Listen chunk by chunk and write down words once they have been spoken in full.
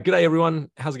G'day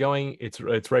everyone, how's it going? It's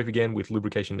Rafe again with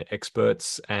Lubrication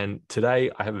Experts, and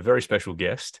today I have a very special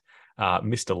guest,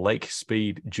 Mr. Lake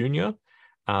Speed Jr.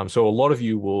 So a lot of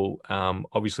you will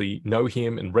obviously know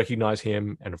him and recognize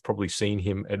him, and have probably seen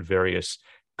him at various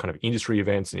kind of industry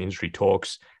events and industry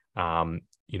talks.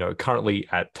 Currently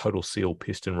at Total Seal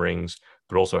Piston Rings,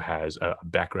 but also has a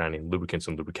background in lubricants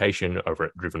and lubrication over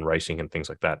at Driven Racing and things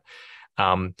like that.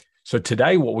 So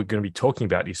today, what we're going to be talking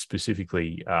about is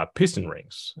specifically piston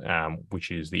rings, which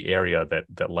is the area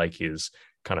that Lake is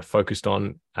kind of focused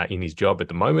on in his job at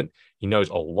the moment. He knows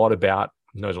a lot about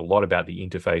the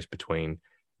interface between,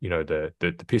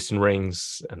 the piston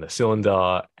rings and the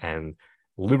cylinder and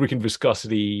lubricant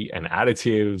viscosity and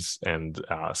additives and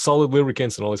solid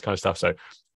lubricants and all this kind of stuff. So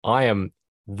I am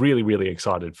really, really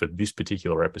excited for this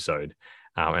particular episode,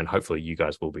 and hopefully you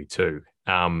guys will be too.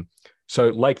 So,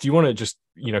 Lake, do you want to just,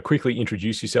 quickly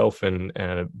introduce yourself and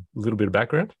a little bit of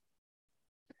background?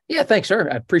 Yeah, thanks, sir.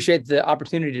 I appreciate the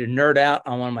opportunity to nerd out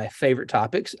on one of my favorite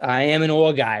topics. I am an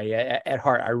oil guy at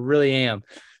heart. I really am.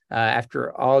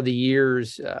 After all the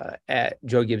years at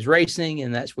Joe Gibbs Racing,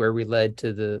 and that's where we led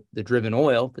to the Driven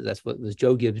Oil, because that's what was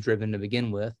Joe Gibbs Driven to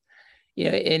begin with.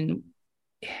 And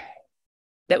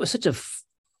that was such a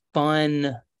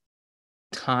fun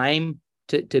time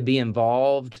to be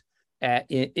involved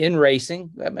in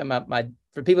racing.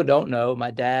 For people who don't know, my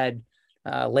dad,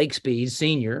 Lake Speed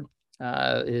Senior,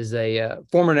 is a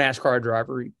former NASCAR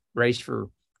driver. He raced for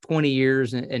 20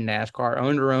 years in NASCAR,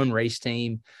 owned her own race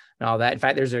team and all that. In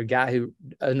fact, there's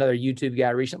another YouTube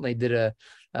guy recently did a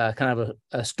kind of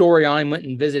a story on him, went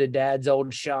and visited Dad's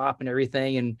old shop and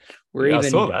everything. And I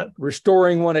saw that.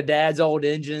 Restoring one of Dad's old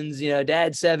engines.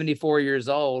 Dad's 74 years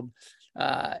old,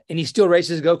 and he still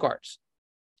races go-karts.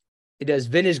 He does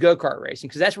vintage go-kart racing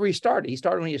because that's where he started. He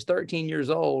started when he was 13 years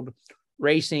old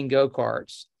racing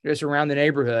go-karts just around the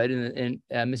neighborhood in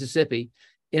Mississippi.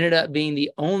 Ended up being the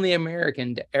only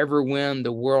American to ever win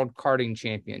the World Karting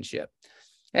Championship.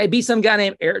 Hey, beat some guy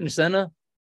named Ayrton Senna.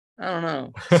 I don't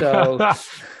know. So,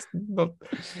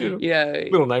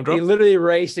 little name drop. He literally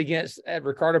raced against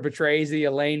Ricardo Patrese,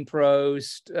 Alain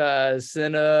Prost,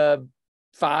 Senna,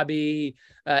 Fabi.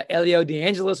 Elio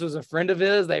DeAngelis was a friend of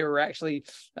his. They were actually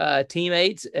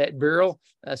teammates at Birrell.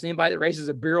 So anybody that races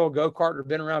a Birrell go-kart or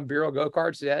been around Birrell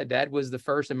go-karts, Dad was the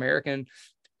first American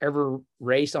ever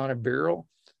race on a Birrell.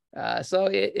 So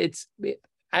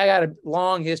I got a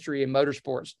long history in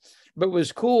motorsports, but it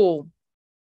was cool,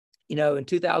 in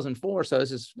 2004. So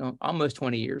this is almost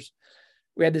 20 years.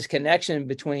 We had this connection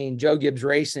between Joe Gibbs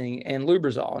Racing and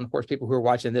Lubrizol. And of course, people who are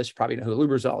watching this probably know who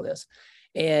Lubrizol is.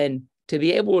 And to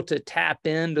be able to tap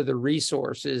into the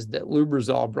resources that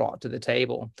Lubrizol brought to the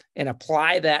table and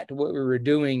apply that to what we were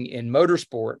doing in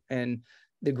motorsport. And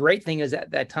the great thing is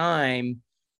at that time,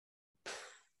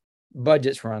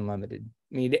 budgets were unlimited.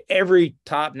 I mean, every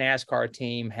top NASCAR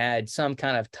team had some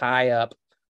kind of tie-up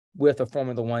with a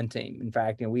Formula One team. In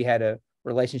fact, we had a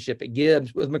relationship at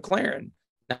Gibbs with McLaren.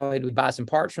 Not only did we buy some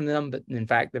parts from them, but in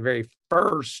fact, the very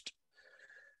first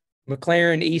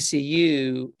McLaren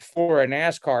ECU for a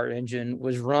NASCAR engine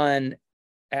was run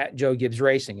at Joe Gibbs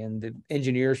Racing, and the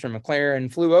engineers from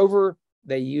McLaren flew over.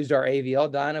 They used our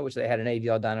AVL dyno, which they had an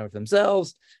AVL dyno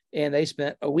themselves, and they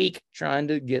spent a week trying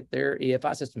to get their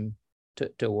EFI system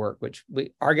to work, which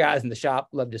our guys in the shop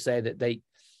love to say that they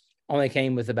only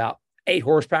came with about 8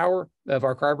 horsepower of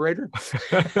our carburetor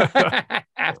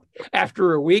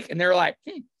after a week. And they're like,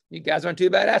 you guys aren't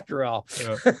too bad after all.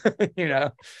 Yeah.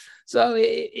 So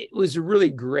it was a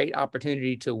really great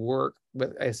opportunity to work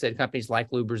with, like I said, companies like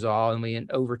Lubrizol.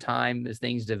 And over time, as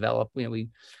things develop, we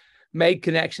made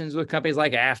connections with companies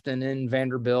like Afton and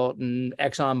Vanderbilt and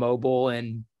ExxonMobil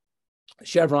and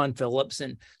Chevron Phillips.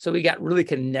 And so we got really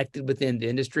connected within the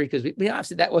industry because we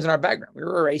obviously that wasn't our background. We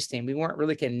were a race team. We weren't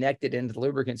really connected into the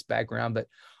lubricants background, but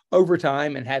over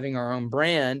time and having our own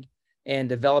brand and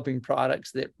developing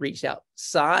products that reach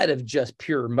outside of just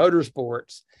pure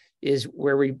motorsports is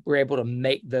where we were able to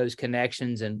make those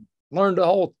connections and learned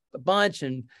a bunch.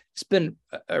 And it's been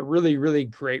a really, really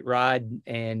great ride.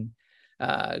 And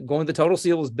going to Total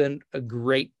Seal has been a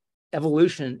great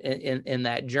evolution in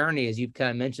that journey, as you've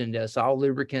kind of mentioned, solid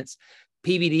lubricants,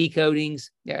 PVD coatings.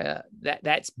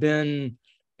 That's been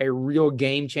a real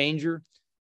game changer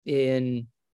in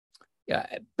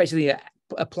basically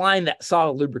applying that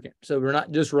solid lubricant. So we're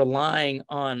not just relying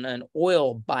on an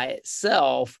oil by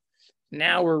itself.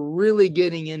 Now we're really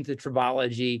getting into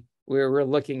tribology, where we're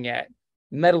looking at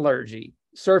metallurgy,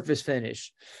 surface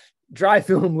finish, dry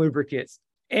film lubricants,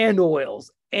 and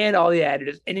oils, and all the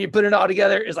additives. And you put it all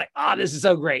together, it's like, this is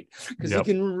so great. Because you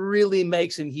can really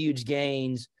make some huge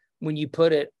gains when you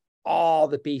put all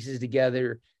the pieces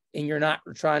together and you're not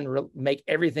trying to make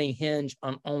everything hinge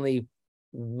on only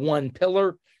one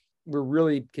pillar, we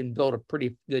really can build a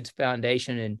pretty good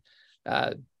foundation.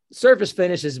 And surface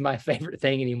finish is my favorite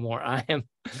thing anymore. I am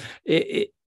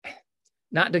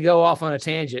not to go off on a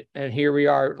tangent, and here we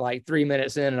are like 3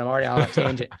 minutes in and I'm already on a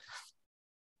tangent.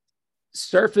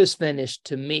 Surface finish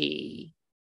to me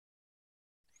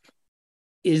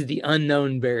is the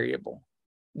unknown variable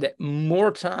that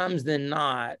more times than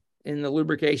not in the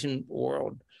lubrication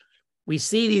world, we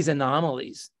see these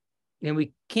anomalies and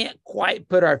we can't quite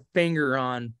put our finger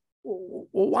on, well,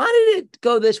 why did it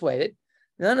go this way?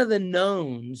 None of the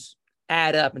knowns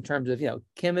add up in terms of,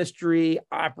 chemistry,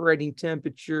 operating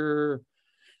temperature,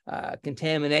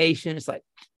 contamination. It's like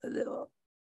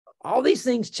all these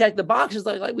things check the boxes,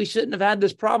 like we shouldn't have had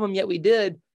this problem, yet we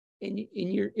did. And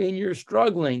you're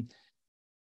struggling.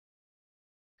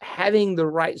 Having the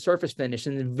right surface finish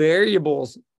and the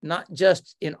variables, not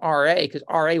just in RA, because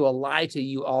RA will lie to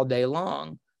you all day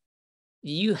long.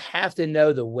 You have to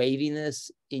know the waviness,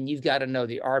 and you've got to know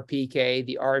the RPK,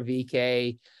 the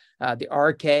RVK, the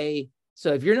RK.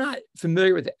 So if you're not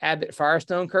familiar with the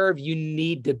Abbott-Firestone curve, you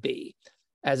need to be.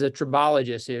 As a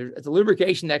tribologist, as a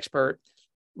lubrication expert,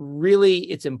 really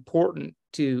it's important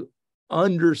to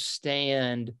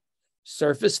understand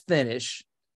surface finish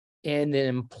and then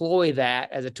employ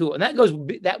that as a tool. And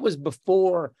that was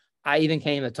before I even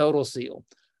came to Total Seal.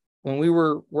 When we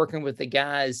were working with the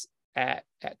guys at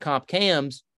Comp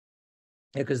Cams,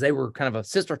 because they were kind of a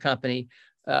sister company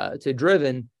to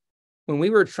Driven, when we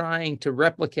were trying to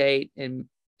replicate, and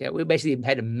we basically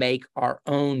had to make our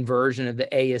own version of the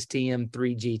ASTM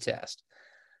 3G test,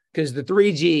 because the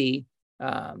 3G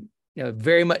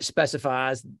very much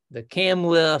specifies the cam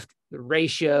lift, the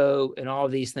ratio, and all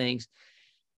of these things.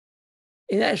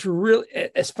 And that's really,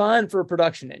 it's fine for a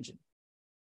production engine,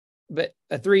 but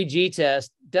a 3G test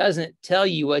doesn't tell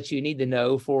you what you need to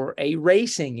know for a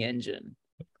racing engine.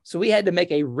 So we had to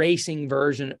make a racing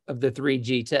version of the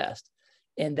 3G test.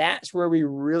 And that's where we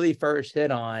really first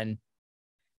hit on,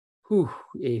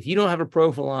 if you don't have a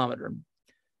profilometer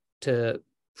to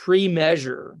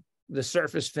pre-measure the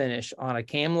surface finish on a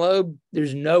cam lobe,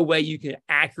 there's no way you can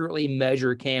accurately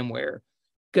measure cam wear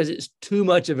because it's too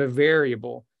much of a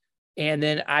variable. And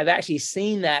then I've actually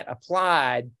seen that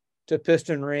applied to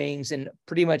piston rings and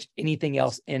pretty much anything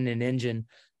else in an engine.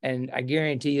 And I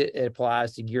guarantee you it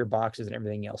applies to gearboxes and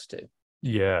everything else too.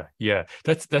 Yeah.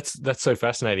 That's so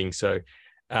fascinating. So,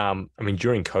 during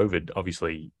COVID,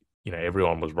 obviously,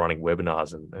 everyone was running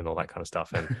webinars and all that kind of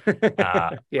stuff. And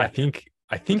Yeah.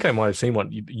 I think I might have seen one.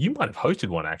 You might have hosted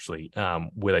one actually,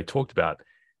 where they talked about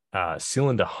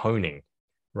cylinder honing,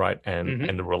 right?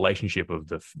 And the relationship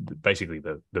of basically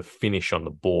the finish on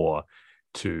the bore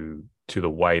to the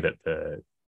way that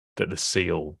the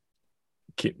seal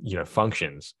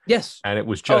functions. Yes. And it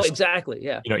was just exactly.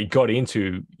 Yeah. It got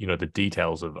into the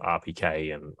details of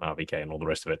RPK and RVK and all the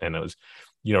rest of it, and it was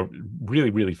really,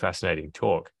 really fascinating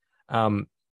talk.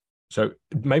 So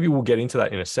maybe we'll get into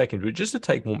that in a second, but just to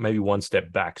take maybe one step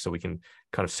back so we can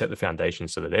kind of set the foundation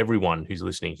so that everyone who's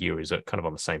listening here is kind of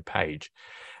on the same page.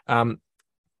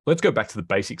 Let's go back to the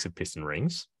basics of piston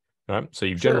rings. Right. So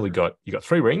you've generally got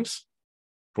 3 rings,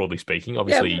 broadly speaking.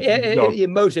 Obviously,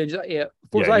 most engines,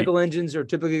 full cycle engines are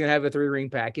typically going to have a 3-ring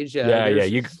package.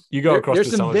 You go across.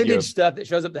 There's some vintage stuff that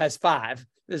shows up that has 5.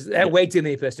 There's way too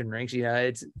many piston rings.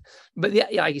 But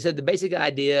like you said, the basic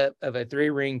idea of a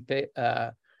 3-ring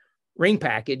ring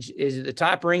package is the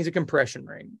top ring's a compression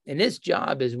ring, and its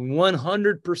job is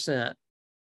 100%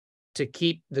 to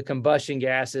keep the combustion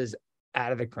gases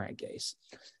out of the crankcase.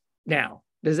 Now,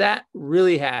 does that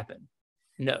really happen?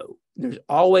 No. There's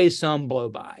always some blow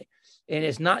by, and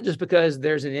it's not just because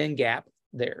there's an end gap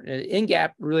there. And the end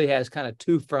gap really has kind of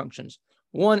 2 functions.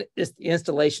 One is the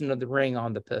installation of the ring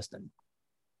on the piston,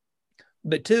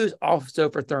 but 2 is also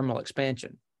for thermal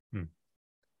expansion.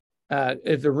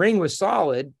 If the ring was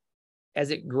solid, as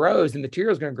it grows, the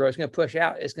material is going to grow. It's going to push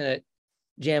out. It's going to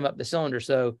jam up the cylinder.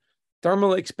 So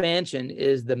thermal expansion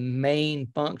is the main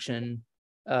function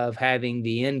of having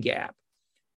the end gap.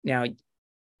 Now,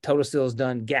 Total Seal has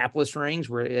done gapless rings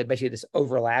where basically this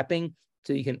overlapping,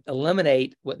 so you can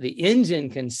eliminate what the engine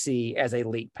can see as a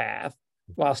leak path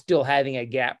while still having a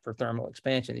gap for thermal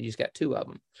expansion. You just got 2 of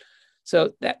them.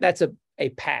 So that's a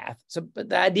path. So, but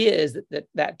the idea is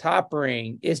that top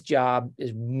ring, its job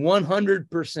is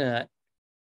 100%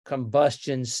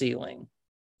 combustion sealing.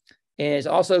 And it's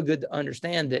also good to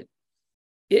understand that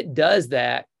it does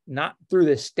that not through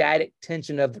the static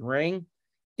tension of the ring,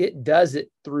 it does it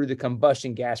through the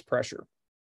combustion gas pressure.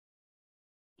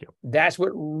 Yep. That's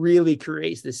what really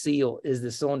creates the seal, is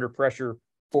the cylinder pressure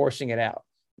forcing it out.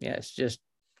 Yeah, it's just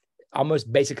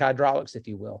almost basic hydraulics, if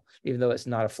you will, even though it's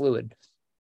not a fluid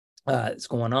that's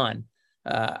going on.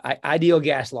 Ideal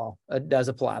gas law does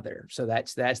apply there. So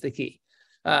that's the key.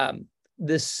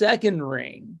 The second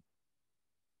ring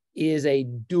is a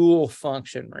dual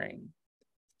function ring.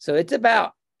 So it's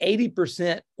about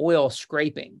 80% oil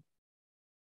scraping.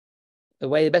 The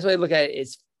best way to look at it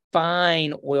is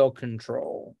fine oil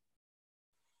control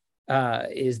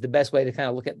is the best way to kind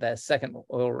of look at that second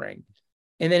oil ring.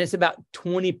 And then it's about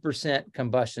 20%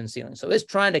 combustion sealing. So it's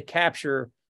trying to capture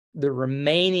the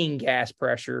remaining gas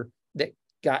pressure that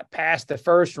got past the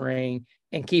first ring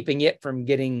and keeping it from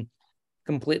getting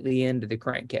completely into the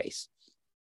crankcase.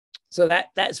 So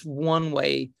that's one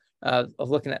way of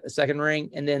looking at the second ring.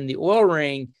 And then the oil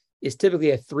ring is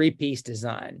typically a three-piece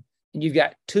design. And you've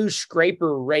got two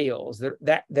scraper rails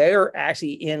that they're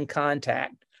actually in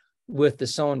contact with the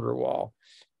cylinder wall.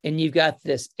 And you've got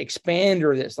this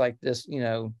expander that's like this,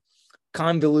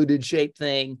 convoluted shaped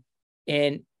thing.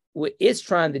 And what it's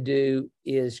trying to do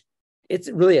is it's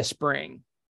really a spring.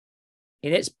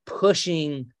 And it's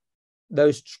pushing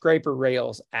those scraper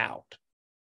rails out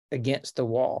against the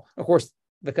wall. Of course,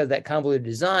 because that convoluted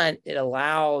design, it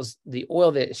allows the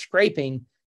oil that is scraping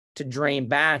to drain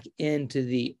back into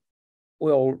the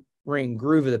oil ring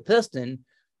groove of the piston,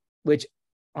 which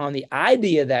on the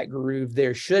idea of that groove,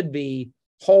 there should be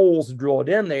holes drilled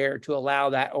in there to allow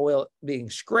that oil being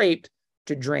scraped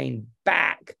to drain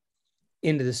back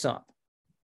into the sump.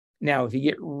 Now, if you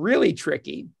get really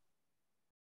tricky,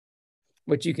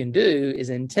 what you can do is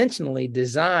intentionally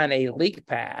design a leak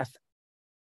path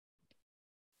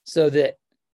so that,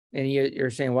 and you're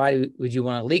saying, why would you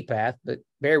want a leak path? But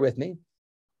bear with me,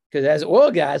 because as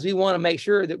oil guys, we want to make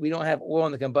sure that we don't have oil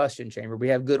in the combustion chamber. We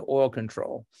have good oil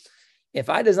control. If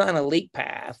I design a leak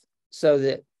path so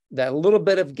that that little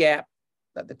bit of gap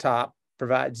at the top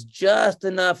provides just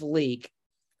enough leak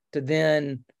to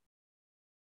then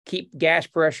keep gas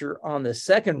pressure on the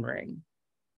second ring,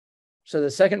 so the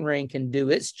second ring can do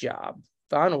its job,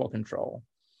 fine oil control,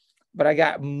 but I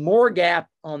got more gap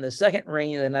on the second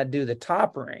ring than I do the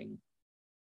top ring,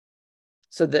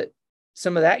 so that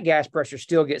some of that gas pressure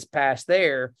still gets past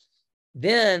there.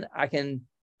 Then I can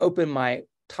open my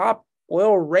top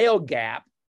oil rail gap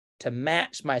to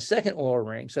match my second oil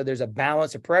ring. So there's a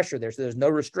balance of pressure there. So there's no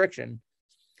restriction.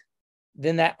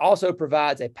 Then that also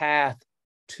provides a path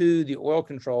to the oil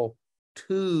control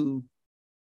to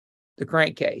the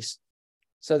crankcase,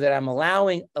 so that I'm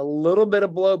allowing a little bit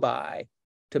of blow by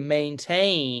to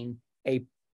maintain a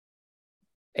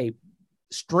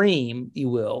stream, you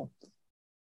will,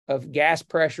 of gas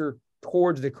pressure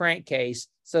towards the crankcase,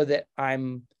 so that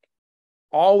I'm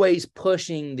always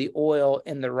pushing the oil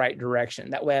in the right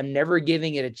direction. That way I'm never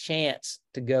giving it a chance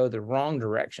to go the wrong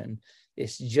direction.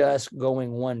 It's just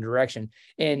going one direction.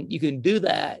 And you can do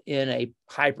that in a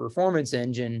high performance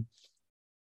engine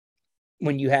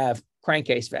when you have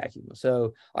crankcase vacuum.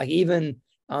 So like even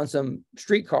on some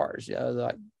street cars,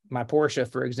 like my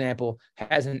Porsche, for example,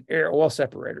 has an air oil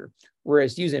separator,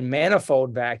 whereas using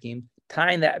manifold vacuum,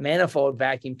 tying that manifold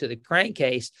vacuum to the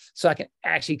crankcase so I can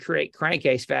actually create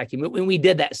crankcase vacuum. When we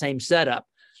did that same setup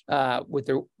with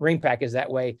the ring package that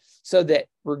way, so that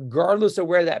regardless of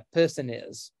where that piston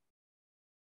is,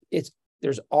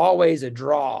 there's always a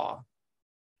draw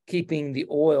keeping the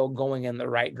oil going in the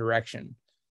right direction.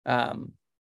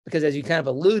 Because as you kind of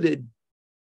alluded,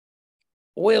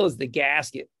 oil is the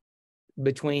gasket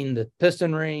between the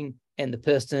piston ring and the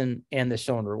piston and the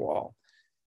cylinder wall.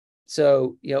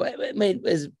 So,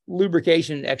 as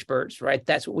lubrication experts, right,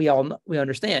 that's what we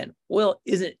understand. Oil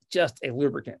isn't just a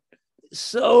lubricant. It's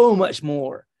so much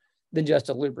more than just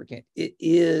a lubricant. It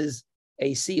is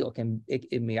a seal.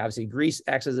 It may obviously grease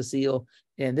acts as a seal.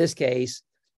 In this case,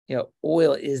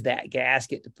 oil is that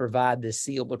gasket to provide the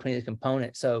seal between the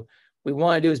components. So what we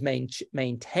want to do is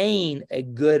maintain a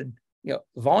good,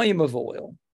 volume of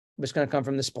oil, which is going to come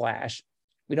from the splash.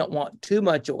 We don't want too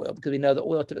much oil because we know the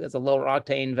oil typically has a lower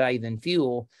octane value than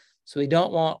fuel. So we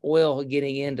don't want oil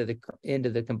getting into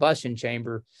the combustion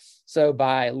chamber. So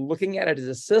by looking at it as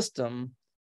a system,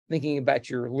 thinking about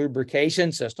your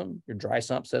lubrication system, your dry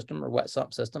sump system or wet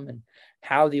sump system, and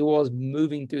how the oil is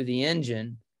moving through the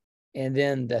engine, and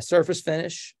then the surface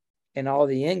finish and all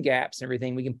the end gaps and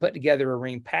everything, we can put together a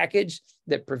ring package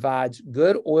that provides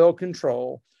good oil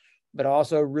control, but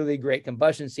also really great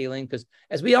combustion sealing. Because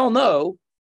as we all know,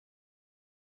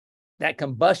 that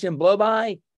combustion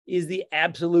blow-by is the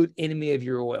absolute enemy of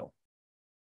your oil.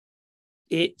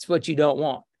 It's what you don't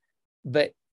want.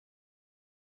 But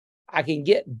I can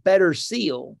get better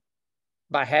seal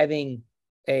by having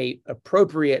a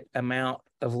appropriate amount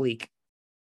of leak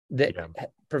that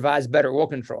provides better oil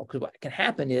control. Because what can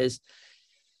happen is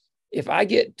if I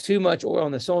get too much oil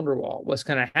on the cylinder wall, what's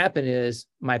going to happen is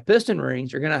my piston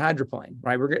rings are going to hydroplane,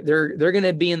 right? They're going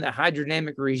to be in the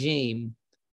hydrodynamic regime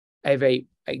of a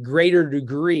greater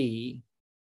degree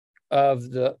of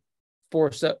the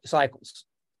force cycles.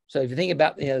 So if you think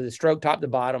about the stroke top to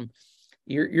bottom,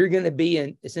 you're going to be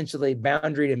in essentially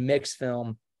boundary to mixed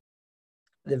film,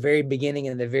 the very beginning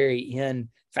and the very end. In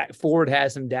fact, Ford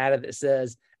has some data that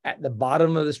says at the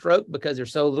bottom of the stroke, because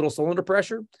there's so little cylinder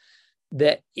pressure,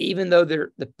 that even though the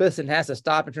piston has to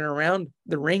stop and turn around,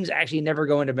 the rings actually never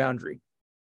go into boundary.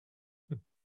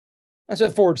 That's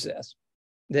what Ford says,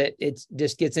 that it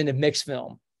just gets into mixed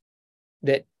film,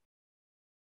 that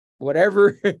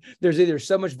whatever, there's either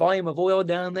so much volume of oil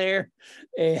down there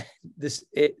and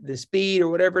the speed or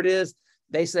whatever it is,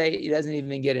 they say it doesn't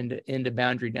even get into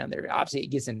boundary down there. Obviously,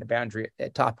 it gets into boundary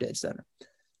at top dead center.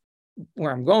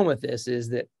 Where I'm going with this is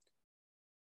that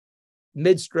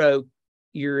mid-stroke,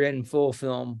 you're in full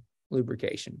film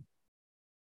lubrication.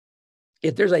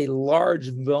 If there's a large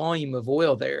volume of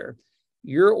oil there,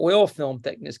 your oil film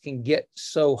thickness can get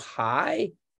so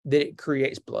high that it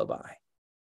creates blow-by.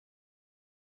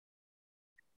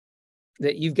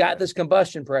 That you've got this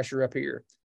combustion pressure up here.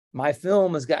 My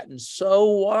film has gotten so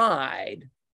wide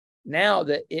now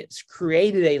that it's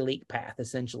created a leak path,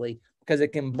 essentially, because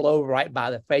it can blow right by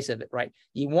the face of it, right?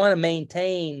 You want to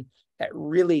maintain that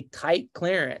really tight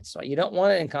clearance. So you don't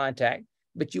want it in contact,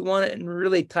 but you want it in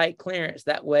really tight clearance.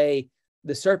 That way,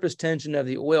 the surface tension of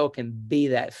the oil can be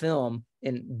that film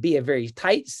and be a very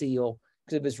tight seal,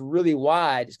 because if it's really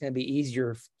wide, it's going to be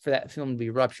easier for that film to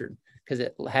be ruptured because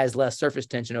it has less surface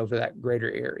tension over that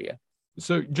greater area.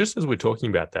 So just as we're talking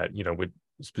about that, we're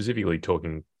specifically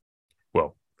talking,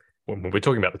 well, when we're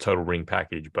talking about the total ring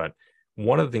package, but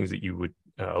one of the things that you were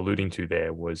alluding to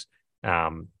there was,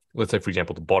 let's say, for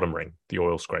example, the bottom ring, the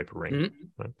oil scraper ring. Mm-hmm.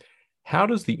 Right? How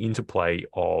does the interplay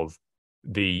of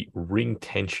the ring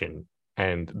tension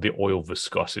and the oil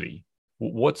viscosity,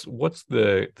 what's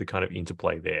the kind of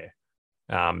interplay there?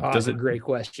 That's a great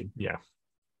question. Yeah.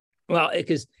 Well,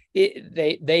 because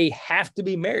they have to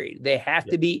be married. They have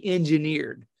to be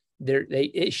engineered.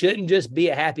 It shouldn't just be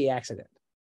a happy accident.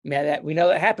 Man, that we know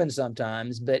that happens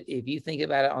sometimes, but if you think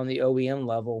about it on the OEM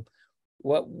level,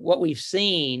 what we've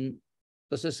seen,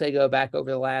 let's just say go back over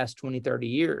the last 20, 30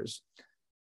 years,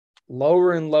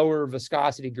 lower and lower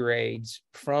viscosity grades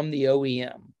from the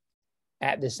OEM.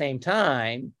 At the same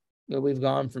time, we've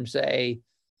gone from, say,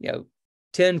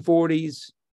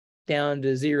 1040s down to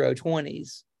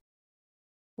 020s.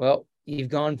 Well, you've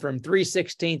gone from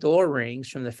 3/16 oil rings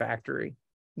from the factory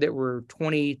that were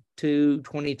 22,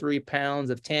 23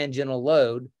 pounds of tangential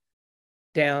load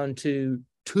down to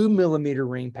 2 millimeter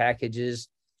ring packages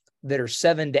that are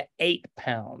 7 to 8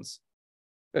 pounds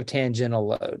of tangential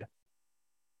load.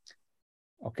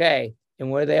 Okay.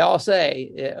 And what do they all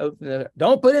say?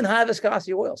 Don't put in high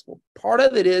viscosity oils. Well, part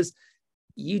of it is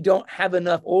you don't have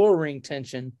enough oil ring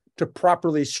tension to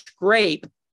properly scrape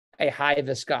a high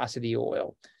viscosity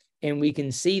oil. And we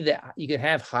can see that you can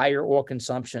have higher oil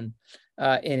consumption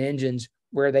in engines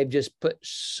where they've just put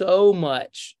so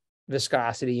much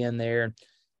viscosity in there,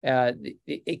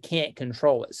 it can't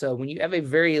control it. So when you have a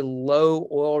very low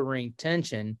oil ring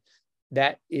tension,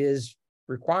 that is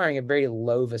requiring a very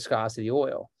low viscosity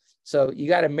oil. So you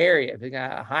got to marry it. If you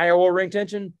got a higher oil ring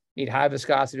tension, you need high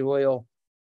viscosity oil,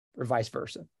 or vice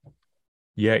versa.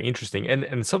 Yeah, interesting.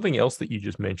 And something else that you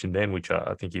just mentioned then, which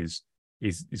I think is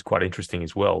quite interesting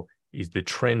as well, is the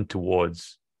trend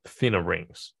towards thinner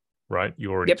rings, right?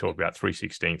 You already talked about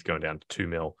 3/16 going down to 2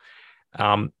 mil.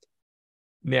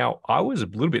 Now, I was a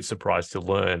little bit surprised to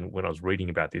learn when I was reading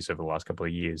about this over the last couple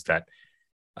of years that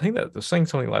I think that they're saying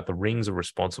something like the rings are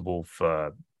responsible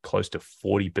for close to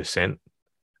 40%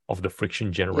 of the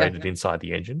friction generated inside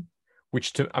the engine,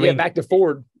 which I mean, back to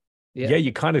Ford. Yeah,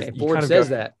 you kind of Ford says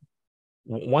that.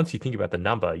 Once you think about the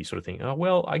number, you sort of think, oh,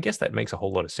 well, I guess that makes a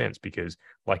whole lot of sense because,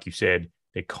 like you said,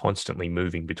 they're constantly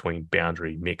moving between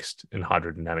boundary, mixed, and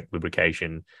hydrodynamic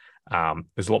lubrication.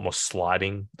 There's a lot more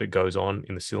sliding that goes on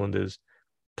in the cylinders,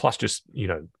 plus just,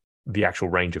 the actual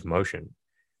range of motion.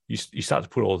 You start to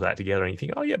put all of that together and you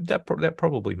think, oh, yeah, that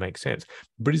probably makes sense.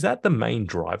 But is that the main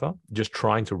driver? Just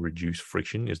trying to reduce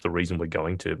friction is the reason we're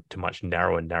going to much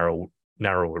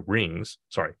narrower rings.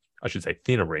 Sorry, I should say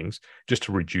thinner rings, just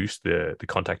to reduce the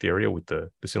contact area with the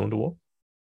cylinder wall?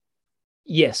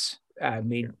 Yes. I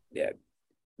mean,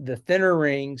 the thinner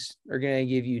rings are going to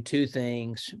give you two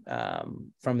things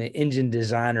from the engine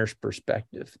designer's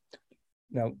perspective.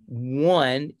 Now,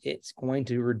 one, it's going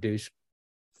to reduce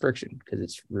friction because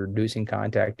it's reducing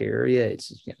contact area. It's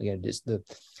just the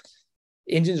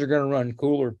engines are going to run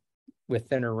cooler with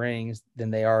thinner rings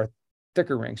than they are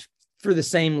thicker rings for the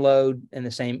same load and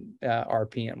the same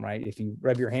RPM, right? If you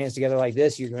rub your hands together like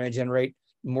this, you're going to generate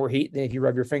more heat than if you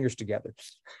rub your fingers together.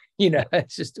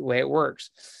 It's just the way it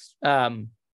works. And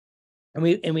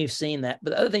we've seen that.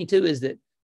 But the other thing too is that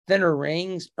thinner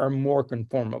rings are more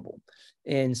conformable.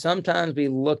 And sometimes we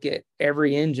look at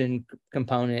every engine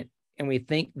component and we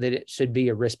think that it should be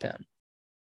a wrist pin.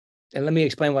 And let me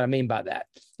explain what I mean by that.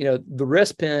 The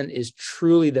wrist pin is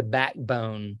truly the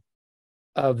backbone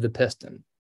of the piston.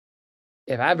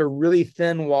 If I have a really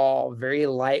thin wall, very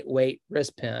lightweight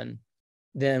wrist pin,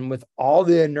 then with all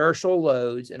the inertial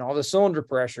loads and all the cylinder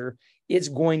pressure, it's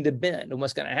going to bend. And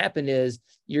what's going to happen is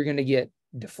you're going to get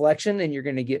deflection and you're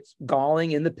going to get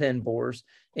galling in the pin bores,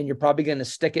 and you're probably going to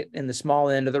stick it in the small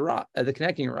end of the rod, of the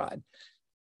connecting rod.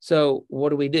 So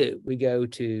what do? We go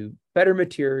to better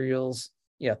materials,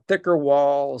 thicker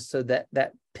walls, so that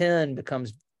that pin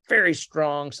becomes very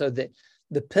strong so that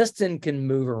the piston can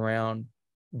move around,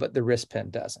 but the wrist pin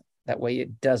doesn't. That way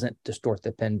it doesn't distort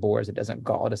the pin bores, it doesn't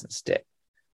gall, it doesn't stick.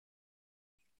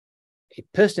 A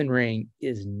piston ring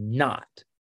is not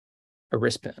a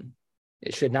wrist pin.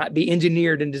 It should not be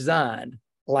engineered and designed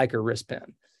like a wrist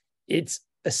pin. It's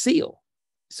a seal.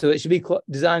 So it should be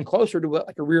designed closer to what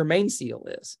like a rear main seal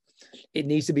is. It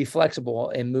needs to be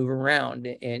flexible and move around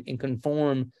and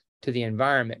conform to the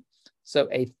environment. So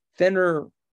a thinner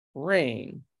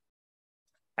ring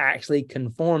actually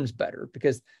conforms better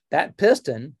because that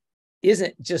piston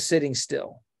isn't just sitting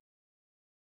still.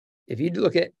 If you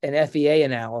look at an FEA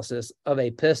analysis of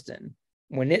a piston,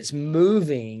 when it's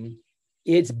moving,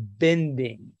 it's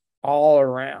bending all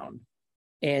around.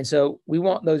 And so we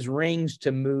want those rings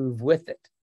to move with it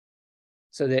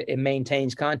so that it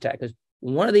maintains contact. Because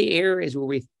one of the areas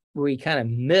where we kind of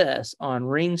miss on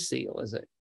ring seal is that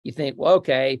you think, well,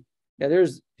 okay, now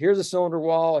here's a cylinder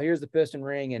wall, here's the piston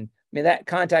ring, and that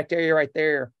contact area right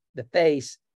there, the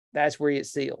face, that's where it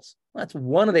seals. Well, that's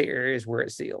one of the areas where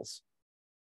it seals.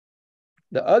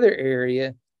 The other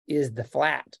area is the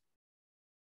flat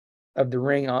of the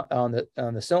ring on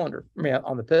the cylinder,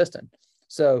 on the piston.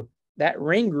 So that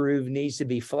ring groove needs to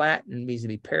be flat and needs to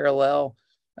be parallel.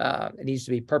 It needs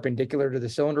to be perpendicular to the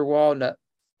cylinder wall, not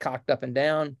cocked up and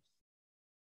down.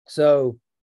 So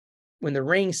when the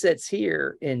ring sits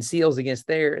here and seals against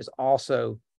there is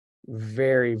also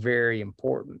very, very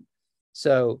important.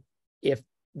 So if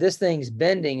this thing's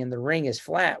bending and the ring is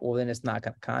flat, well, then it's not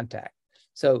going to contact.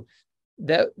 So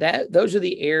those are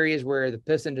the areas where the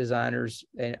piston designers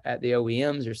at the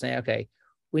OEMs are saying, okay,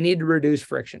 we need to reduce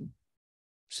friction.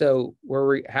 So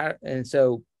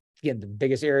again, the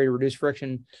biggest area to reduce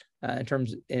friction in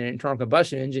terms of an internal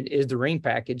combustion engine is the ring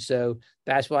package. So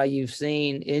that's why you've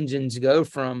seen engines go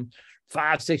from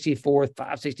 5/64,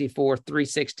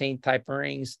 3/16 type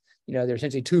rings. They're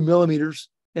essentially 2 millimeters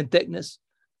in thickness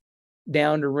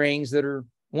down to rings that are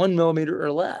 1 millimeter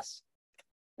or less.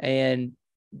 And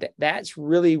that's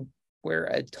really where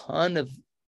a ton of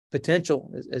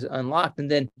potential is unlocked.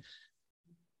 And then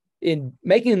in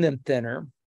making them thinner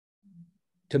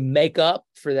to make up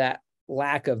for that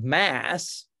lack of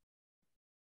mass,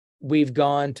 we've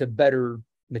gone to better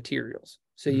materials.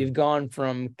 So you've gone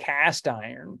from cast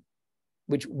iron,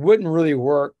 which wouldn't really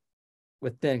work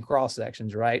with thin cross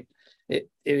sections, right? It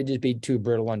would just be too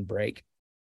brittle and break.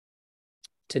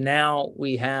 To now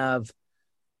we have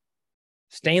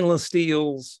stainless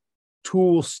steels,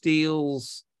 tool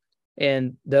steels,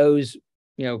 and those,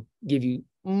 give you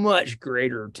much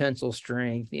greater tensile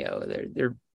strength.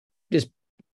 They're just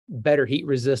better heat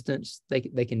resistance. They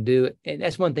can do it. And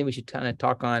that's one thing we should kind of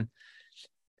talk on.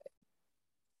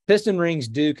 Piston rings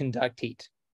do conduct heat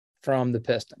from the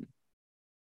piston.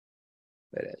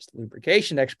 But as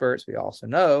lubrication experts, we also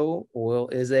know oil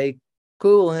is a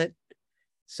coolant.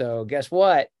 So guess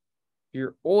what?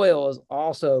 Your oil is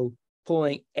also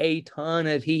pulling a ton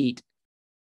of heat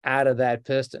out of that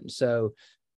piston. So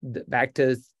back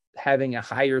to having a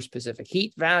higher specific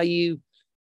heat value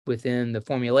within the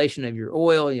formulation of your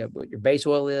oil, what your base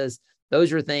oil is.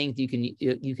 Those are things you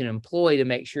can employ to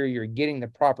make sure you're getting the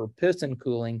proper piston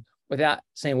cooling without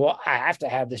saying, well, I have to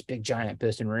have this big giant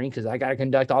piston ring because I got to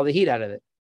conduct all the heat out of it.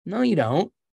 No, you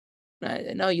don't.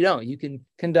 No, you don't. You can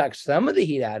conduct some of the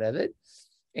heat out of it,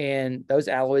 and those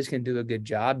alloys can do a good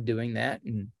job doing that.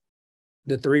 And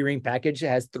the 3-ring package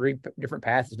has 3 different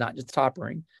paths. It's not just the top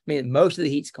ring. Most of the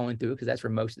heat's going through because that's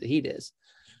where most of the heat is.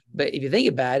 But if you think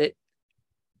about it,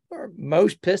 where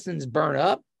most pistons burn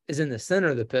up is in the center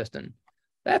of the piston.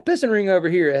 That piston ring over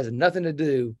here has nothing to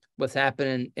do with what's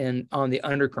happening on the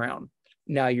undercrown.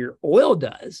 Now your oil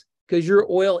does, because your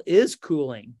oil is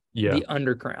cooling the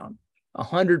undercrown.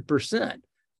 100%.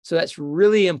 So that's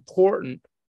really important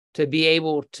to be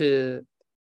able to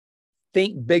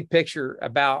think big picture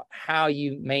about how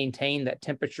you maintain that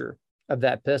temperature of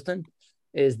that piston.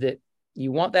 Is that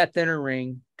you want that thinner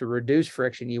ring to reduce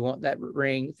friction. You want that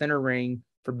thinner ring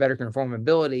for better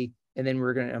conformability. And then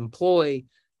we're going to employ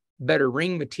better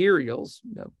ring materials,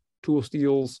 tool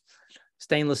steels,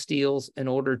 stainless steels, in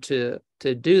order to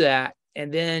do that.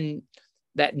 And then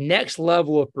that next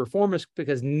level of performance,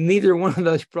 because neither one of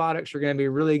those products are going to be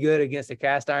really good against a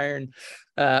cast iron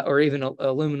or even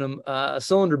aluminum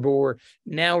cylinder bore.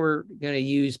 Now we're going to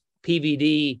use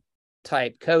PVD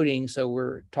type coating. So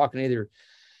we're talking either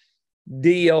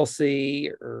DLC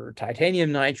or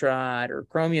titanium nitride or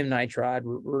chromium nitride.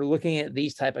 We're looking at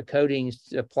these type of coatings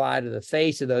to apply to the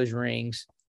face of those rings.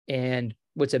 And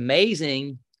what's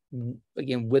amazing,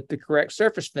 again, with the correct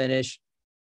surface finish,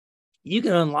 you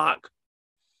can unlock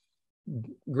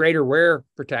greater wear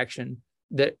protection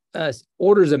that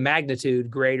orders of magnitude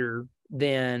greater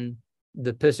than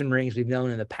the piston rings we've known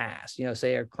in the past.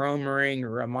 Say a chrome ring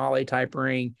or a moly type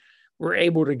ring, we're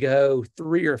able to go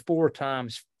 3 or 4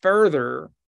 times further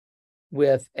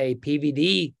with a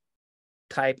PVD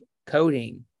type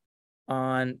coating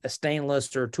on a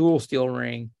stainless or tool steel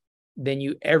ring than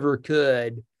you ever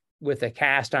could with a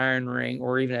cast iron ring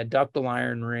or even a ductile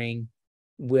iron ring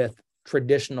with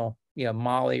traditional,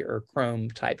 moly or chrome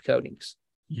type coatings.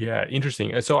 Yeah,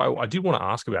 interesting. And so I do want to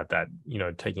ask about that,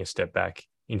 taking a step back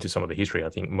into some of the history. I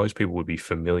think most people would be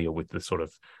familiar with the sort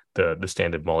of the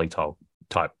standard moly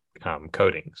type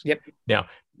coatings. Yep. Now,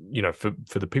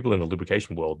 for the people in the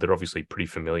lubrication world, they're obviously pretty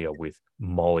familiar with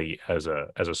moly as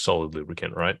a solid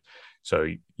lubricant, right? So,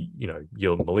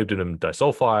 your molybdenum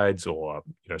disulfides or,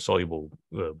 soluble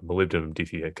molybdenum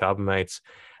dithiocarbonates.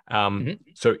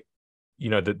 So,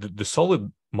 the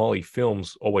solid moly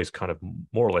films always kind of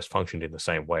more or less functioned in the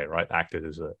same way, right? Acted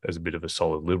as a bit of a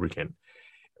solid lubricant.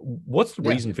 What's the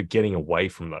reason for getting away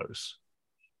from those?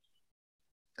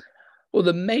 Well,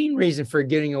 the main reason for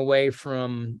getting away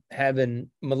from having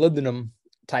molybdenum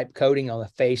type coating on the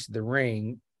face of the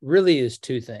ring really is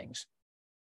 2 things.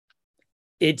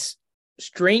 Its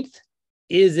strength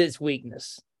is its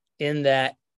weakness in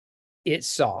that it's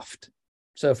soft.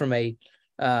 So from a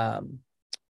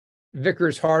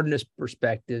Vickers hardness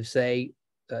perspective, say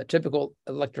typical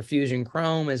electrofusion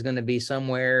chrome is going to be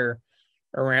somewhere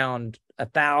around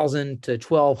 1,000 to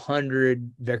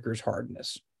 1,200 Vickers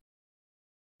hardness,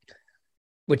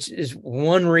 which is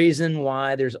one reason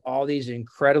why there's all these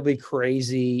incredibly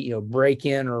crazy,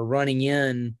 break-in or running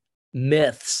in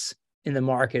myths in the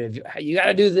market of you got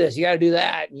to do this, you got to do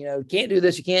that, can't do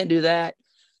this, you can't do that.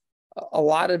 A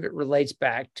lot of it relates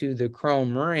back to the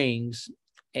chrome rings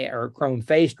or chrome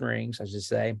faced rings, I should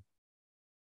say,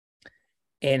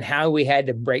 and how we had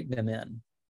to break them in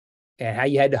and how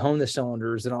you had to hone the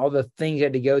cylinders and all the things you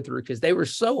had to go through because they were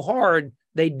so hard,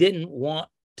 they didn't want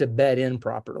to bed in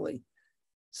properly.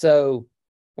 So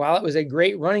while it was a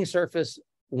great running surface,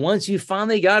 once you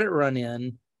finally got it run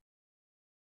in,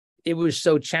 it was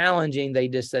so challenging. They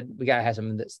just said, we got to have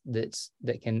something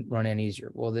that can run in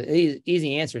easier. Well, the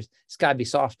easy answer is it's got to be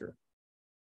softer.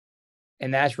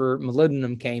 And that's where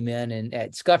molybdenum came in and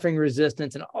at scuffing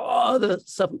resistance and all the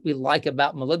stuff we like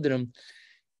about molybdenum.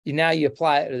 Now you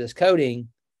apply it to this coating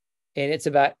and it's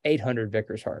about 800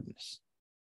 Vickers hardness.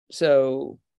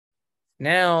 So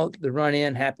now the run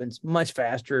in happens much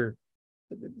faster.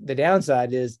 The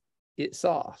downside is it's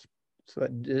soft. So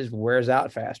it just wears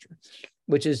out faster,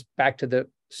 which is back to the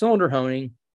cylinder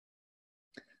honing.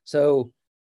 So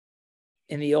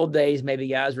in the old days, maybe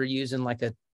guys were using like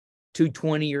a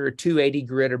 220 or a 280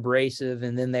 grit abrasive,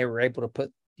 and then they were able to put,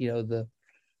 the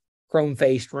chrome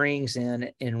faced rings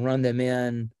in and run them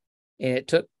in. And it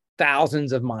took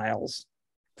thousands of miles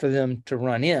for them to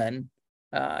run in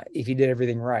if you did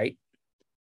everything right.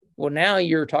 Well, now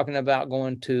you're talking about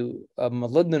going to a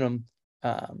molybdenum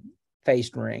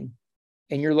faced ring,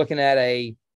 and you're looking at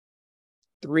a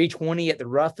 320 at the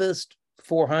roughest,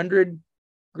 400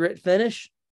 grit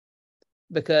finish.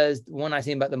 Because one I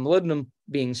see about the molybdenum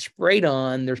being sprayed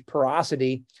on, there's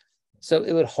porosity, so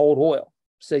it would hold oil.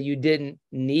 So you didn't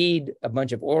need a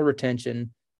bunch of oil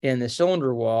retention in the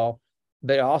cylinder wall,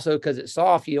 but also because it's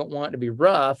soft, you don't want it to be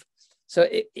rough. So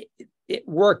it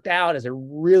worked out as a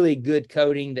really good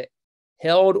coating that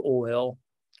held oil,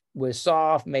 was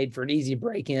soft, made for an easy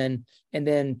break-in. And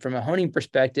then from a honing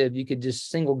perspective, you could just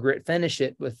single grit finish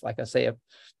it with, like I say, a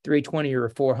 320 or a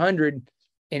 400,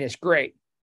 and it's great.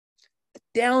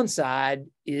 The downside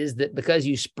is that because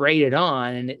you sprayed it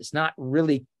on and it's not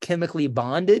really chemically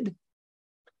bonded,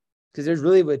 because there's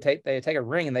really they take a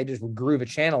ring and they just groove a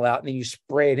channel out and then you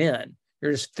spray it in.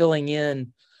 You're just filling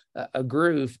in a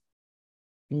groove.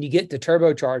 And you get to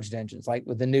turbocharged engines, like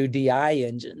with the new DI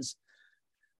engines,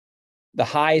 the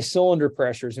high cylinder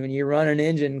pressures. When you run an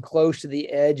engine close to the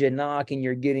edge of knock and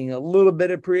you're getting a little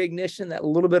bit of pre-ignition, that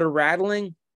little bit of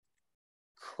rattling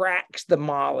cracks the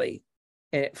moly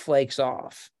and it flakes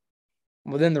off.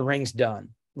 Well, then the ring's done,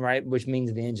 right? Which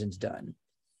means the engine's done.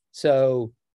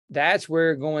 So that's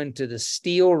where going to the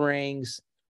steel rings,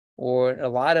 or a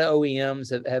lot of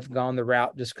OEMs have gone the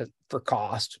route just for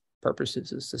cost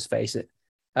purposes, let's face it.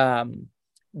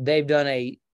 They've done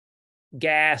a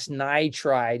gas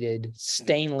nitrided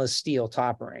stainless steel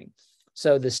top ring.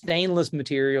 So the stainless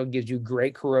material gives you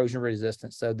great corrosion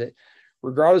resistance, so that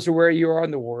regardless of where you are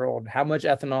in the world, how much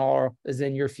ethanol is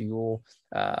in your fuel,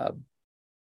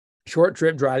 short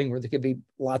trip driving where there could be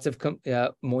lots of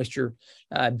moisture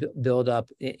build up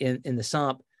in the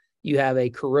sump, you have a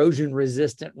corrosion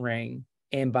resistant ring.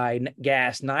 And by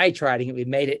gas nitriding it, we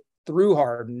made it through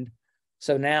hardened.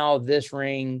 So now this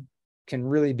ring can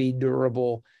really be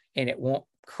durable and it won't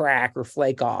crack or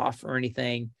flake off or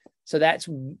anything. So that's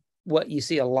what you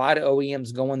see a lot of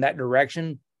OEMs go in that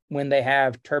direction when they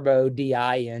have turbo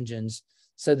DI engines,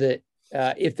 so that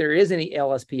if there is any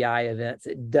LSPI events,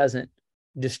 it doesn't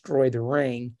destroy the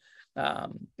ring.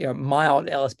 Mild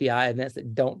LSPI events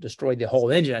that don't destroy the whole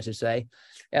engine, I should say.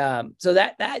 So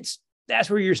that's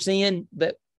where you're seeing.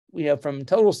 But from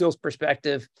Total Steel's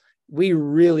perspective, we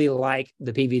really like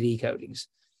the PVD coatings.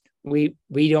 We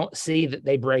don't see that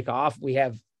they break off. We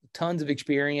have tons of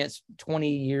experience, 20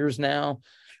 years now,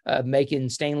 making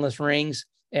stainless rings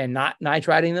and not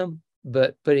nitriding them,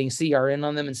 but putting CRN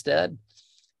on them instead.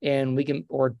 And we can,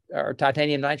 or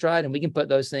titanium nitride, and we can put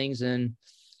those things in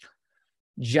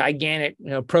gigantic,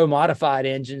 pro modified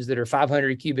engines that are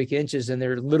 500 cubic inches, and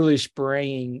they're literally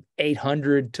spraying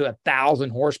 800 to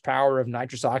 1,000 horsepower of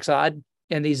nitrous oxide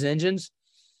in these engines,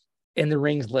 and the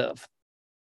rings live.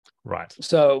 Right.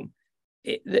 So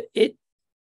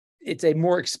it's a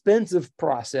more expensive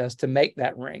process to make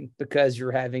that ring, because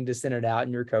you're having to send it out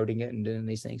and you're coating it and doing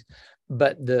these things.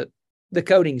 But the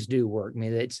coatings do work. I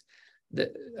mean,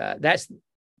 that's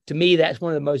to me, that's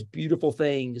one of the most beautiful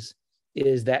things,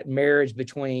 is that marriage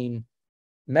between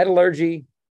metallurgy,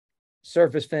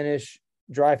 surface finish,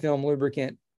 dry film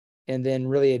lubricant, and then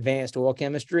really advanced oil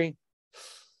chemistry.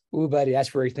 Ooh, buddy,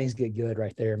 that's where things get good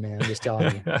right there, man. I'm just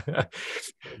telling you.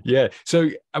 Yeah. So,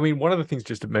 I mean, one of the things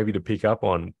just to pick up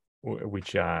on,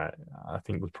 which I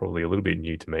think was probably a little bit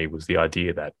new to me, was the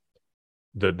idea that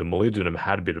the molybdenum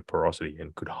had a bit of porosity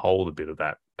and could hold a bit of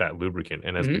that lubricant.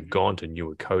 And as we've gone to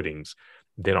newer coatings,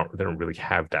 they don't really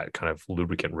have that kind of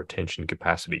lubricant retention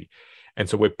capacity. And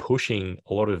so we're pushing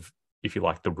a lot of, if you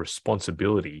like, the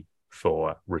responsibility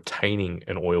for retaining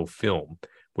an oil film,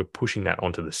 we're pushing that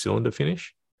onto the cylinder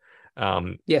finish.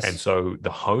 Yes. And so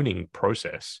the honing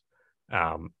process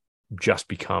just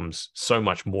becomes so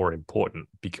much more important,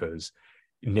 because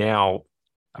now,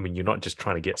 I mean, you're not just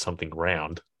trying to get something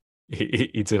round.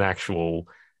 It's an actual...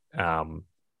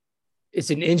 it's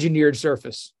an engineered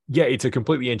surface. Yeah, it's a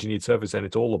completely engineered surface, and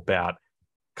it's all about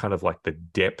kind of like the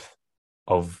depth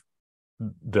of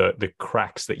the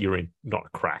cracks that you're in,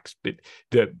 not cracks, but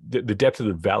the depth of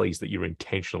the valleys that you're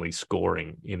intentionally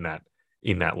scoring in that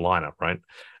lineup, right?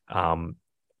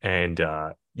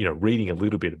 Reading a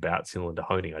little bit about cylinder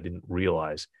honing, I didn't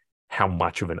realize how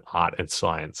much of an art and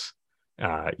science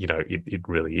it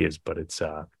really is, but it's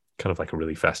kind of like a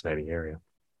really fascinating area.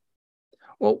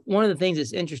 Well, one of the things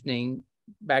that's interesting,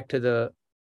 back to the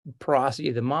porosity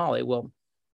of the moly, well,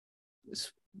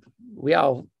 we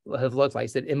all have looked, like I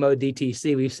said,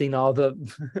 MODTC. We've seen all the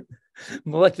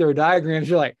molecular diagrams.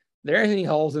 You're like, there aren't any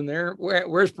holes in there.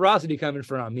 Where's porosity coming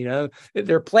from?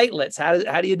 They're platelets.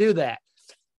 How do you do that?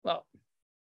 Well,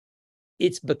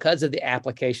 it's because of the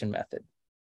application method.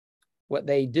 What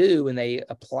they do when they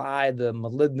apply the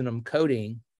molybdenum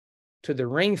coating to the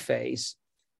ring face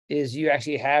is you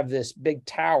actually have this big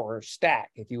tower stack,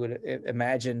 if you would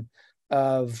imagine,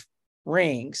 of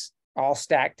rings all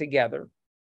stacked together.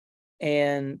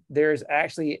 And there's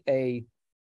actually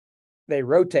they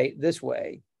rotate this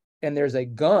way, and there's a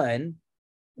gun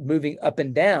moving up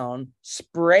and down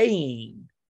spraying.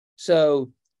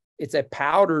 So it's a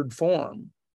powdered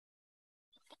form,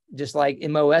 just like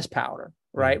MOS powder,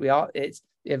 right?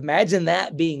 Imagine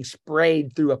that being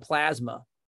sprayed through a plasma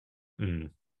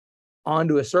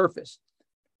onto a surface.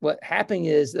 What happening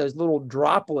is those little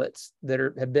droplets that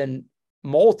have been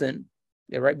molten,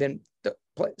 right, been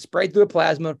sprayed through a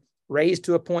plasma, raised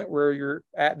to a point where you're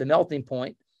at the melting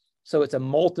point. So it's a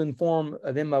molten form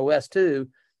of MOS2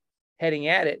 heading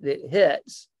at it that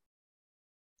hits,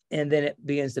 and then it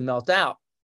begins to melt out.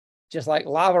 just like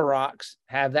lava rocks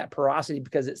have that porosity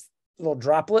because it's little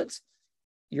droplets.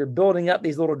 You're building up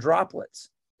these little droplets,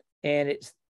 and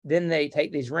then they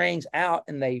take these rings out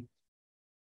and they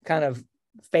kind of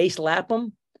face lap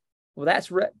them. Well,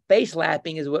 that's face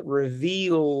lapping is what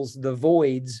reveals the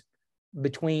voids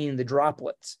between the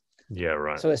droplets. Yeah,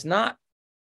 right. So it's not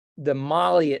the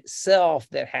moly itself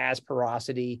that has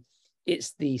porosity.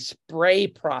 It's the spray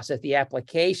process, the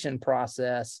application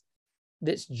process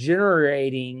that's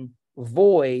generating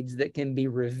voids that can be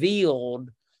revealed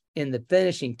in the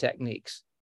finishing techniques.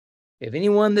 If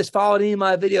anyone that's followed any of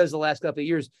my videos the last couple of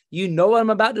years, you know what I'm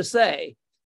about to say.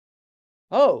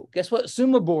 Oh, guess what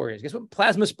Suma bore is? Guess what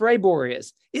plasma spray bore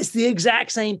is? It's the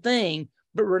exact same thing,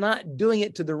 but we're not doing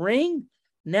it to the ring.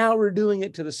 Now we're doing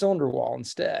it to the cylinder wall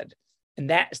instead. And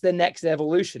that's the next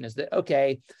evolution, is that,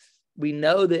 okay, we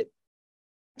know that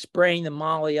spraying the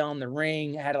moly on the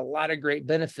ring had a lot of great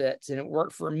benefits and it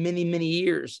worked for many, many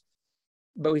years.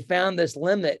 But we found this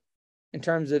limit in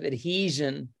terms of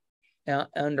adhesion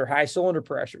under high cylinder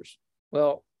pressures.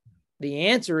 Well, the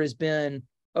answer has been,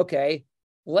 okay,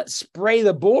 let's spray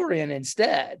the bore in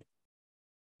instead.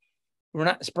 We're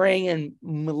not spraying in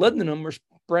molybdenum, we're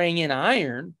spraying in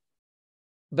iron,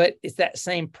 but it's that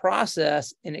same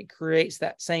process and it creates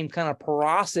that same kind of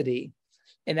porosity.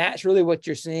 And that's really what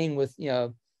you're seeing with,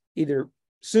 either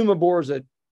Suma bore is a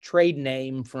trade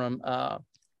name from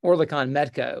Oerlikon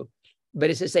Medco, but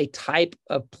it's just a type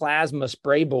of plasma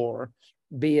spray bore,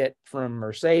 be it from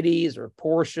Mercedes or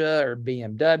Porsche or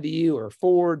BMW or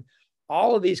Ford.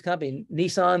 All of these companies,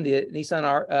 Nissan, the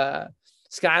Nissan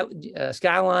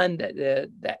Skyline,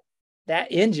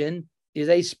 that engine is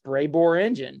a spray bore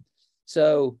engine.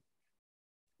 So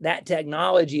that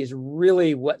technology is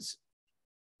really what's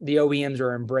the OEMs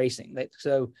are embracing.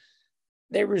 So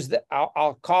there was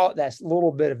I'll call it that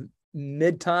little bit of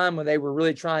mid-time when they were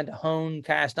really trying to hone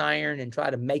cast iron and try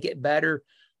to make it better.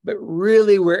 But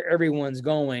really where everyone's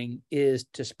going is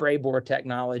to spray bore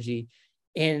technology.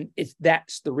 And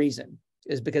that's the reason,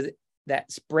 is because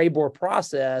that spray bore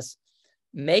process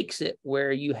makes it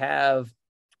where you have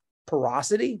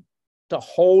porosity to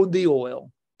hold the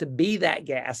oil, to be that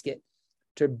gasket,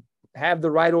 to have the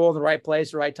right oil in the right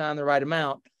place, the right time, the right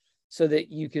amount, so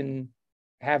that you can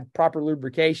have proper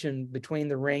lubrication between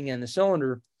the ring and the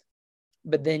cylinder.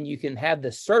 But then you can have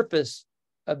the surface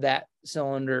of that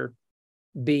cylinder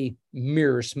be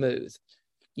mirror smooth.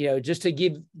 Just to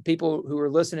give people who are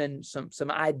listening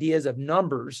some ideas of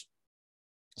numbers.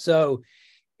 So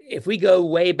if we go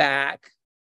way back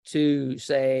to,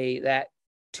 say, that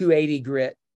 280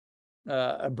 grit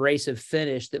abrasive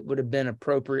finish that would have been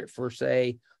appropriate for,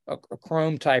 say, a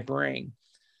chrome type ring,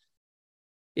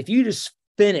 if you just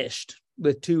finished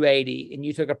with 280 and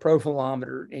you took a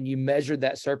profilometer and you measured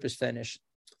that surface finish,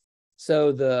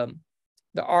 so the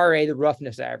RA, the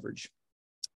roughness average,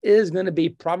 is going to be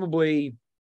probably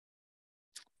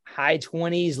high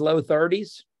 20s, low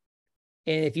 30s.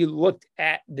 And if you looked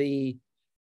at the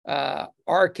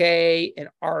RK and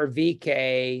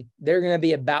RVK, they're going to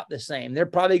be about the same. They're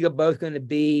probably both going to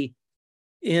be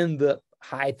in the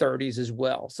high 30s as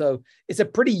well. So it's a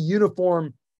pretty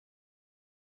uniform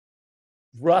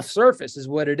rough surface is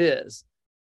what it is.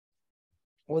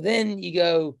 Well, then you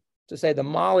go to, say, the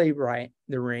moly, right,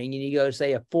 the ring, and you go to,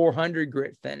 say, a 400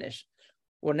 grit finish.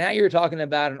 Well, now you're talking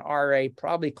about an RA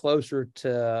probably closer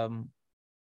to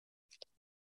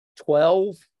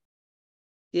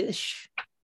 12-ish.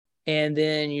 And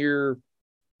then your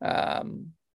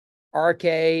RK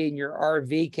and your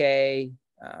RVK,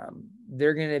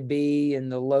 they're going to be in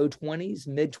the low 20s,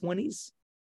 mid 20s.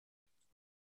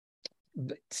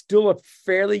 But still a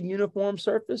fairly uniform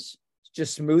surface, it's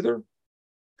just smoother.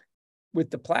 With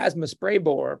the plasma spray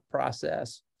bore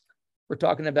process, we're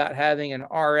talking about having an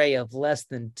RA of less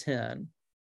than 10,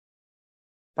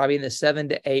 probably in the 7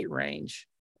 to 8 range.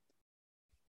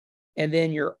 And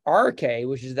then your RK,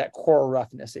 which is that core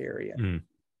roughness area,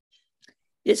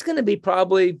 it's going to be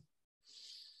probably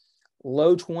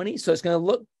low 20. So it's going to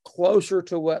look closer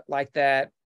to what, like,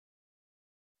 that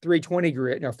 320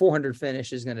 grit, 400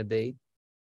 finish is going to be.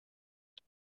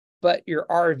 But your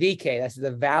RVK, that's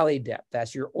the valley depth,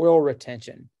 that's your oil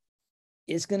retention,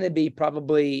 it's going to be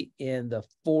probably in the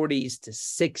 40s to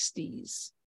 60s,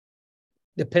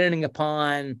 depending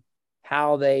upon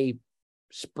how they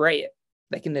spray it.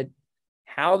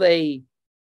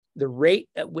 The rate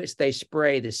at which they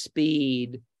spray, the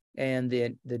speed and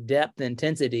the depth and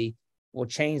intensity will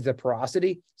change the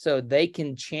porosity. So they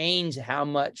can change how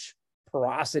much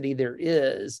porosity there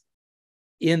is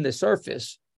in the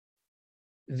surface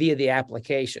via the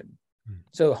application.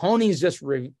 So honing is just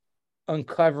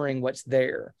uncovering what's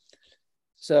there.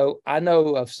 So I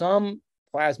know of some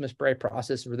plasma spray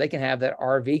processes where they can have that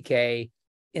RVK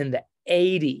in the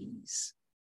 80s,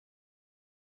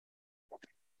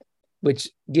 which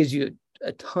gives you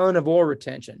a ton of oil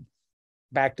retention.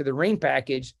 Back to the ring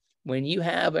package, when you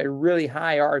have a really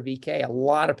high RVK, a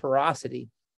lot of porosity,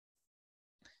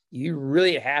 you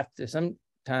really have to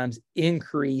sometimes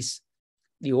increase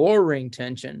the oil ring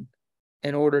tension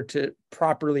in order to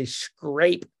properly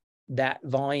scrape that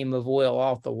volume of oil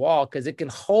off the wall, because it can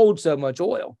hold so much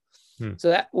oil. So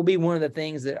that will be one of the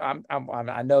things that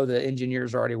I know the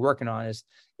engineers are already working on,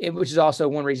 which is also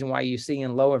one reason why you see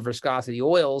in lower viscosity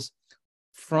oils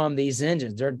from these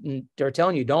engines. They're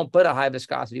telling you don't put a high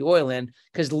viscosity oil in,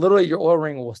 because literally your oil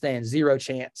ring will stand zero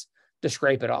chance to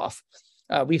scrape it off.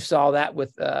 We saw that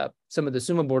with some of the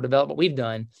Sumabore development we've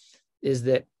done, is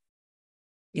that,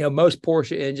 most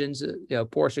Porsche engines,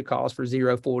 Porsche calls for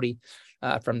 040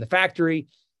 from the factory,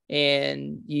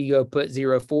 and you go put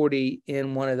 040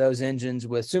 in one of those engines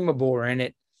with Sumabore in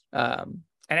it, an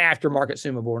aftermarket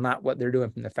Sumabore, not what they're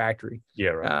doing from the factory.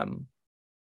 Yeah, right.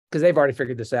 Because they've already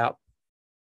figured this out.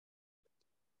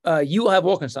 You will have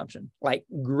oil consumption, like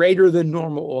greater than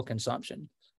normal oil consumption,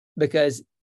 because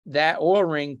that oil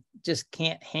ring just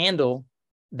can't handle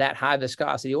that high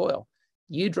viscosity oil.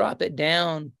 You drop it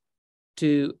down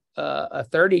to a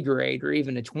 30 grade or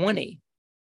even a 20,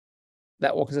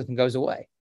 that oil consumption goes away.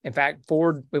 In fact,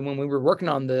 Ford, when we were working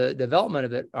on the development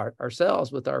of it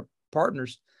ourselves with our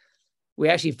partners, we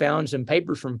actually found some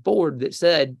papers from Ford that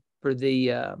said for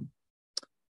the, I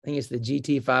think it's the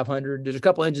GT 500, there's a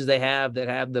couple engines they have that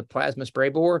have the plasma spray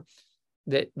bore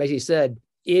that basically said,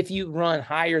 if you run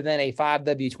higher than a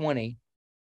 5W20,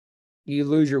 you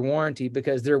lose your warranty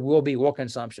because there will be oil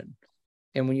consumption.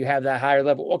 And when you have that higher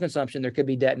level oil consumption, there could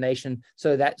be detonation.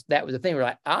 So that was the thing. We're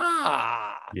like,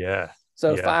 yeah.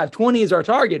 So 520 is our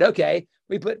target. Okay.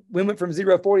 We went from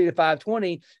 040 to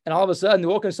 520, and all of a sudden the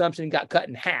oil consumption got cut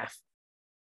in half.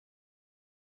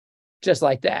 Just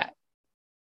like that.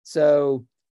 So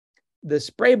the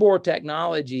spray bore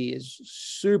technology is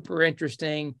super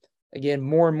interesting. Again,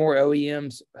 more and more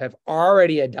OEMs have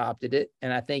already adopted it,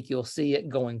 and I think you'll see it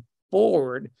going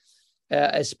forward,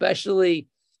 especially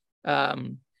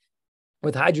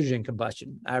with hydrogen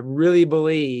combustion. I really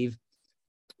believe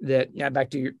that,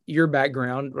 back to your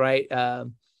background, right?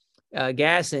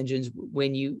 Gas engines,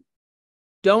 when you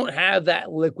don't have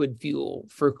that liquid fuel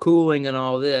for cooling and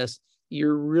all this,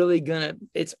 you're really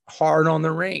it's hard on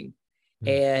the ring.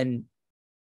 And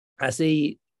I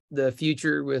see the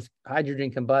future with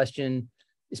hydrogen combustion,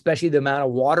 especially the amount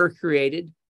of water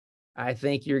created. I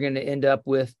think you're going to end up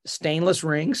with stainless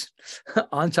rings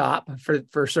on top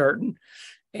for certain.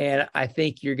 And I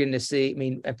think you're going to see,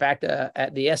 in fact,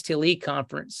 at the STLE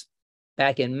conference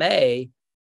back in May,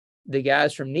 the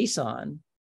guys from Nissan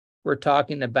were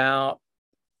talking about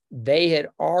they had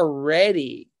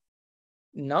already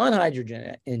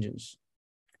non-hydrogen engines.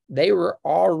 They were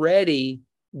already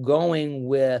going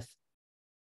with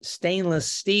stainless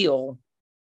steel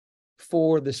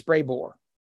for the spray bore.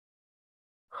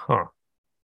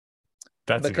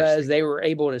 That's because they were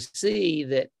able to see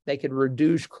that they could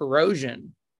reduce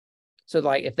corrosion. So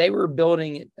like if they were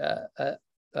building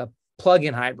a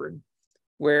plug-in hybrid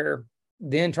where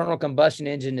the internal combustion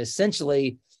engine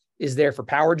essentially is there for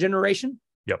power generation.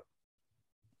 Yep.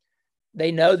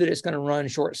 They know that it's going to run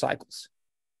short cycles.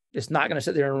 It's not going to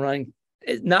sit there and run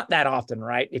not that often,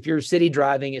 right? If you're city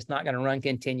driving, it's not going to run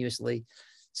continuously.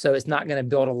 So it's not going to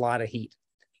build a lot of heat.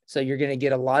 So you're going to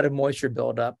get a lot of moisture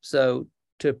buildup. So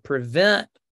to prevent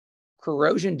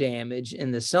corrosion damage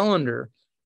in the cylinder,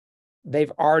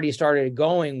 they've already started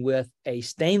going with a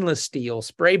stainless steel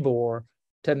spray bore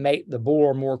to make the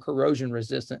bore more corrosion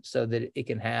resistant so that it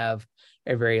can have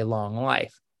a very long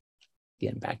life.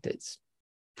 Again, back to it's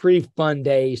pretty fun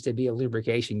days to be a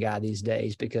lubrication guy these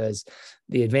days, because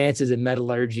the advances in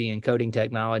metallurgy and coating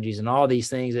technologies and all these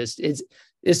things, this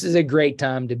is a great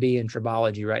time to be in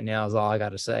tribology right now, is all I got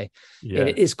to say. Yeah.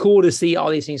 And it's cool to see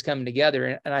all these things coming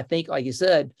together. And I think, like you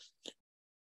said,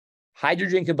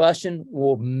 hydrogen combustion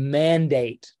will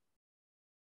mandate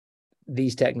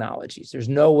these technologies. There's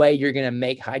no way you're going to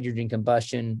make hydrogen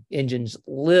combustion engines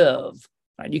live.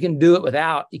 Right? You can do it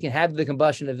without, you can have the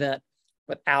combustion event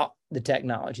without the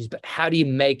technologies, but how do you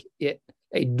make it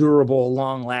a durable,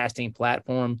 long-lasting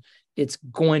platform? It's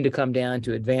going to come down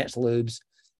to advanced lubes,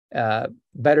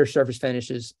 better surface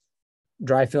finishes,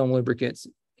 dry film lubricants,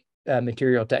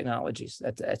 material technologies.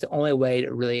 That's the only way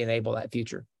to really enable that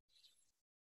future.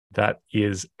 That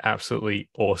is absolutely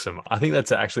awesome. I think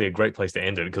that's actually a great place to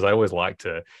end it, because I always like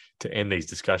to end these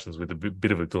discussions with a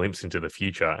bit of a glimpse into the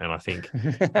future. And I think,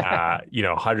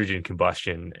 hydrogen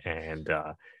combustion and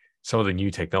some of the new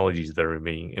technologies that are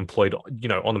being employed,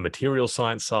 on the material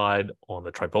science side, on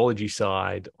the tribology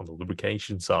side, on the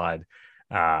lubrication side.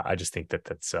 I just think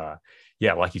that's,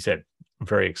 like you said,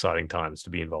 very exciting times to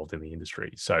be involved in the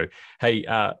industry. So, hey,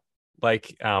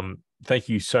 Blake, thank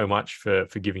you so much for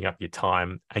giving up your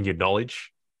time and your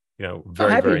knowledge.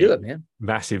 Very, happy to very do it, man.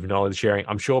 massive knowledge sharing.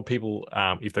 I'm sure people,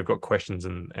 if they've got questions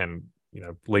and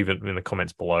leave it in the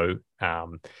comments below.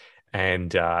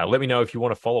 And let me know if you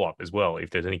want to follow up as well. If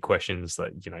there's any questions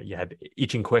that you had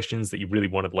itching questions that you really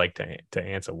wanted Blake to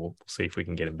answer, we'll see if we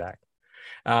can get him back.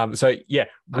 So yeah,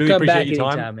 really appreciate your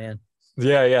time, anytime, man.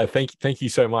 Yeah. Thank you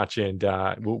so much, and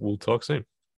we'll talk soon.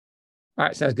 All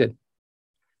right, sounds good.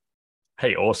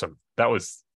 Hey, awesome. That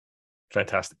was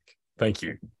fantastic. Thank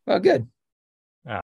you. Well, good.